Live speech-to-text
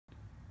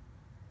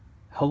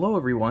Hello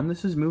everyone,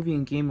 this is Movie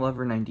and Game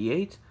Lover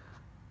 98,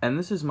 and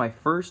this is my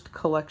first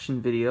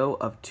collection video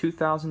of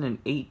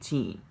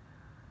 2018.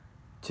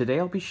 Today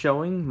I'll be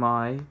showing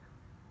my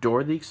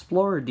Dora the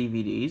Explorer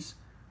DVDs,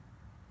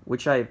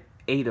 which I have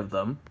 8 of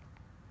them.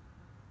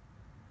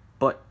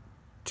 But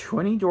to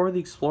any Dora the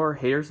Explorer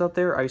haters out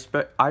there,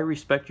 I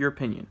respect your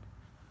opinion.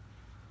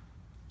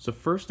 So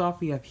first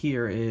off we have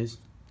here is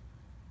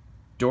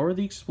Dora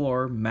the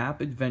Explorer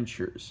Map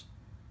Adventures.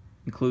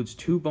 Includes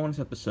 2 bonus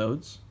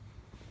episodes.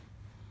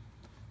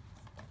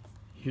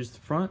 Here's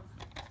the front,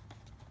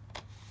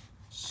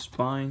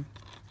 spine,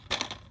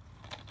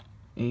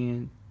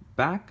 and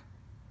back.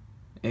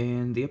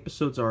 And the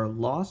episodes are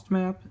Lost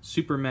Map,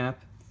 Super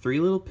Map,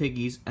 3 Little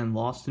Piggies, and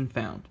Lost and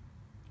Found.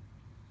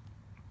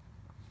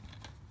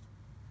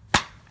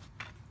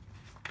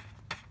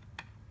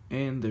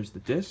 And there's the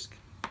disc.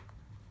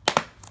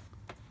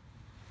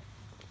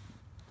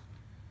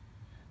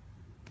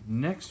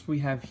 Next we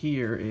have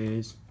here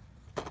is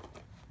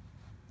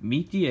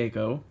Meet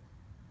Diego.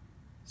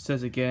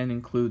 Says again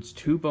includes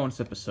 2 bonus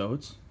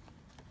episodes.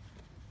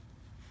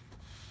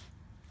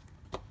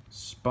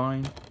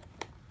 Spine.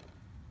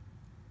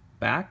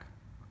 Back.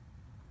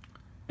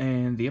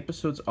 And the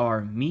episodes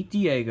are Meet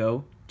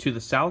Diego, To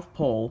the South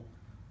Pole,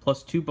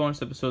 plus 2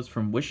 bonus episodes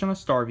from Wish on a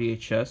Star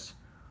VHS,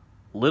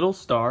 Little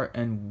Star,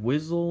 and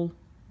Whistle's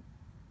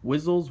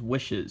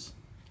Wishes.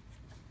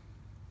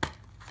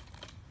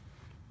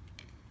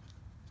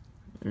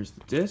 There's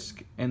the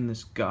disc and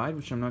this guide,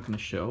 which I'm not going to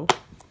show.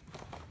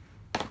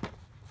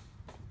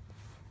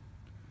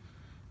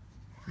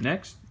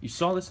 Next, you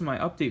saw this in my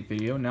update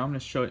video, now I'm going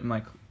to show it in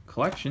my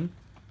collection.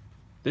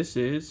 This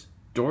is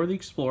Dora the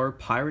Explorer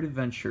Pirate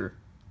Adventure.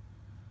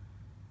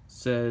 It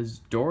says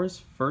Dora's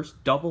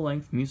first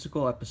double-length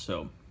musical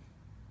episode.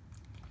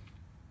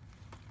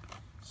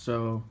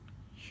 So,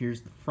 here's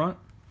the front,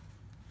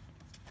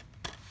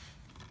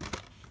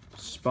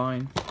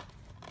 spine,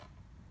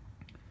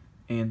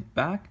 and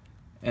back.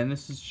 And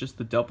this is just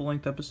the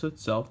double-length episode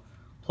itself,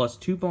 plus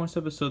 2 bonus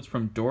episodes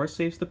from Dora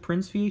Saves the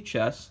Prince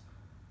VHS,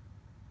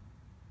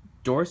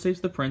 Dora Saves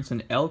the Prince,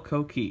 and El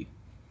Coquí.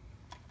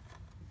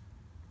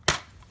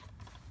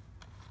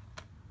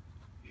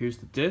 Here's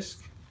the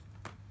disc.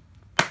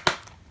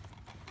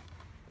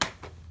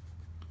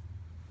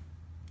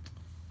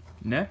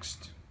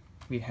 Next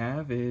we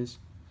have is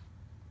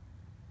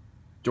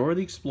Dora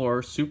the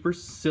Explorer Super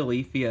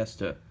Silly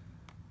Fiesta. It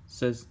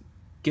says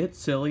get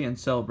silly and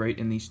celebrate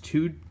in these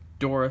 2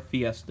 Dora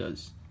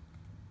Fiestas.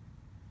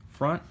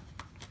 Front,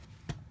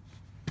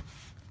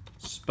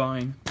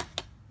 spine,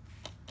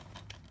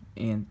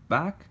 and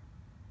back.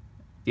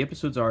 The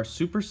episodes are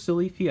Super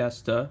Silly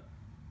Fiesta,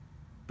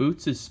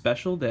 Boots'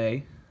 Special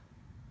Day,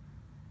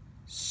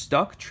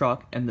 Stuck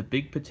Truck, and The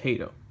Big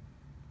Potato.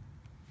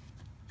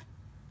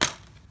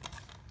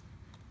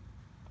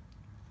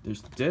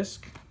 There's the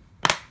disc.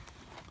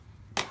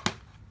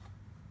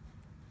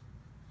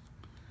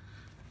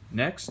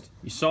 Next,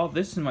 you saw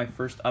this in my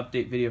first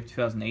update video of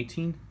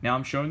 2018. Now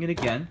I'm showing it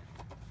again.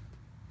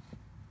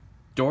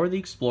 Dora the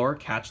Explorer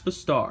Catch the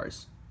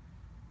Stars.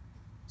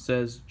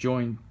 Says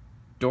join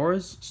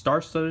Dora's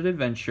star-studded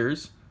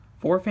adventures,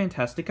 4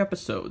 fantastic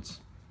episodes.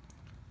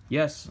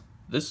 Yes,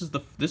 this was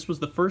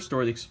the first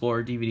Dora the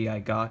Explorer DVD I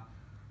got,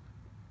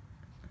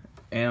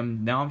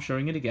 and now I'm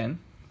showing it again.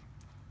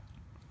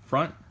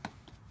 Front,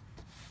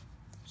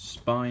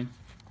 spine,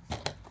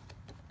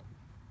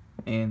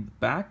 and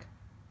back.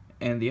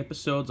 And the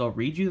episodes, I'll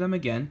read you them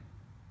again: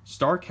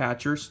 Star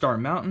Catcher, Star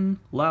Mountain,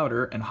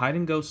 Louder, and Hide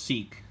and Go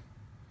Seek.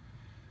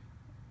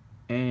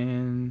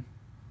 And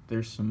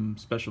there's some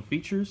special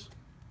features.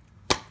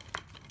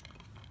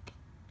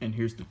 And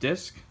here's the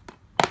disc.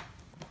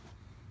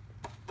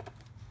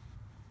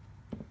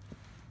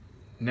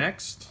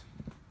 Next,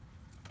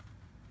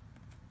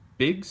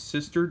 Big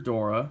Sister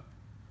Dora.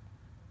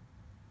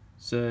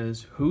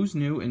 Says, who's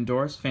new in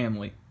Dora's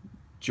family?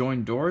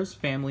 Join Dora's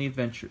family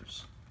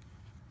adventures.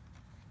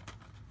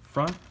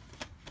 Front,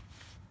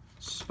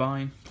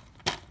 spine,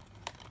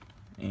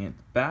 and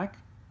back.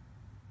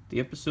 The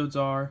episodes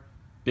are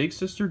Big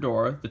Sister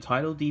Dora, the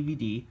title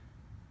DVD,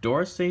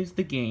 Dora Saves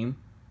the Game,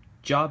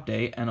 Job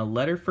Day, and A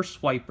Letter for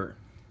Swiper.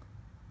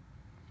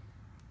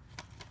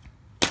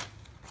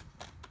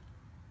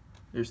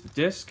 There's the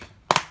disc.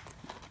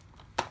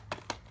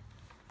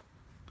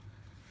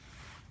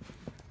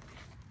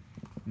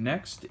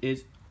 Next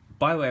is,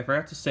 by the way, I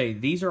forgot to say,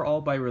 these are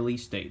all by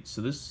release date.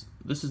 So this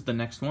is the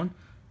next one.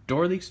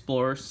 Dora the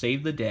Explorer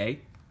Save the Day.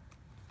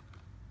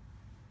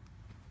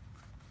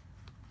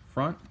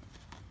 Front,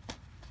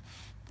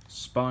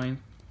 spine,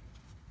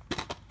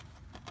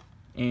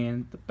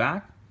 and the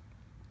back.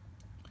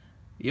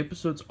 The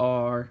episodes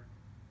are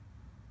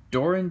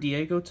Dora and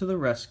Diego to the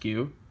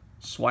Rescue,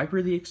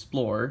 Swiper the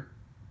Explorer,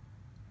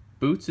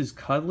 Boots'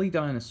 Cuddly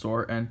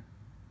Dinosaur, and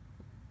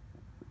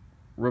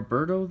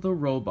Roberto the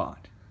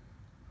Robot.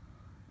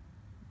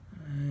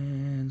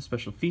 And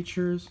special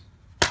features.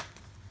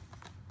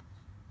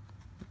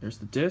 There's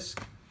the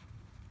disc.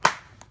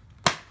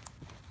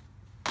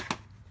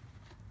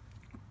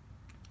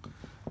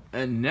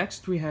 And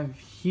next we have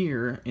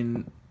here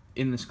in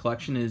this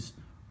collection is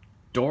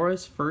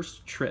Dora's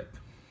First Trip.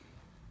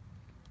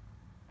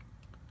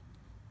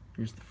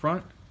 Here's the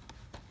front,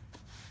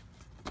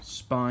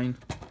 spine,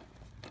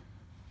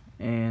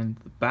 and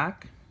the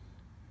back.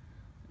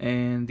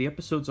 And the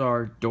episodes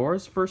are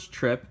Dora's First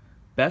Trip,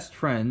 Best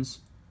Friends,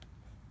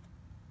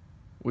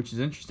 which is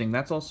interesting.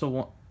 That's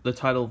also the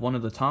title of one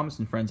of the Thomas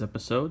and Friends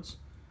episodes.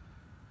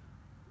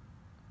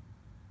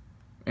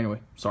 Anyway,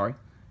 sorry.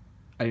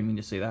 I didn't mean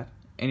to say that.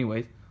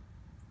 Anyway,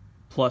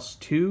 plus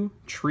 2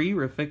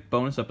 Tree-rific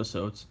bonus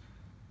episodes,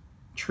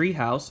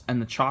 Treehouse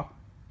and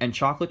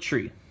Chocolate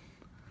Tree.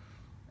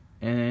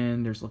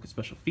 And there's a look at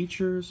special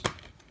features.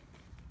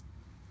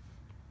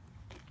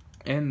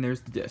 And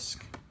there's the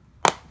disc.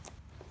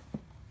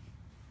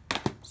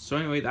 So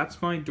anyway, that's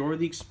my Dora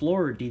the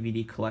Explorer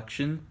DVD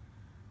collection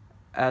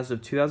as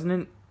of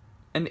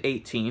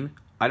 2018.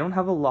 I don't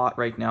have a lot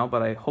right now,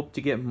 but I hope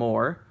to get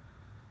more.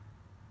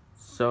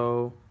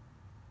 So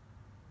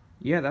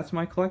yeah, that's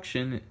my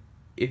collection.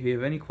 If you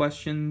have any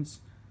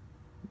questions,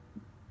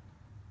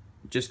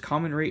 just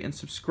comment, rate, and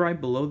subscribe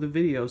below the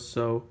video.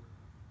 So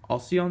I'll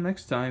see y'all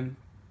next time.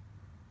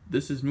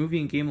 This is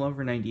Movie and Game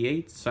Lover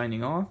 98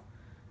 signing off,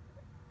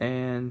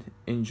 and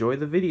enjoy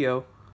the video.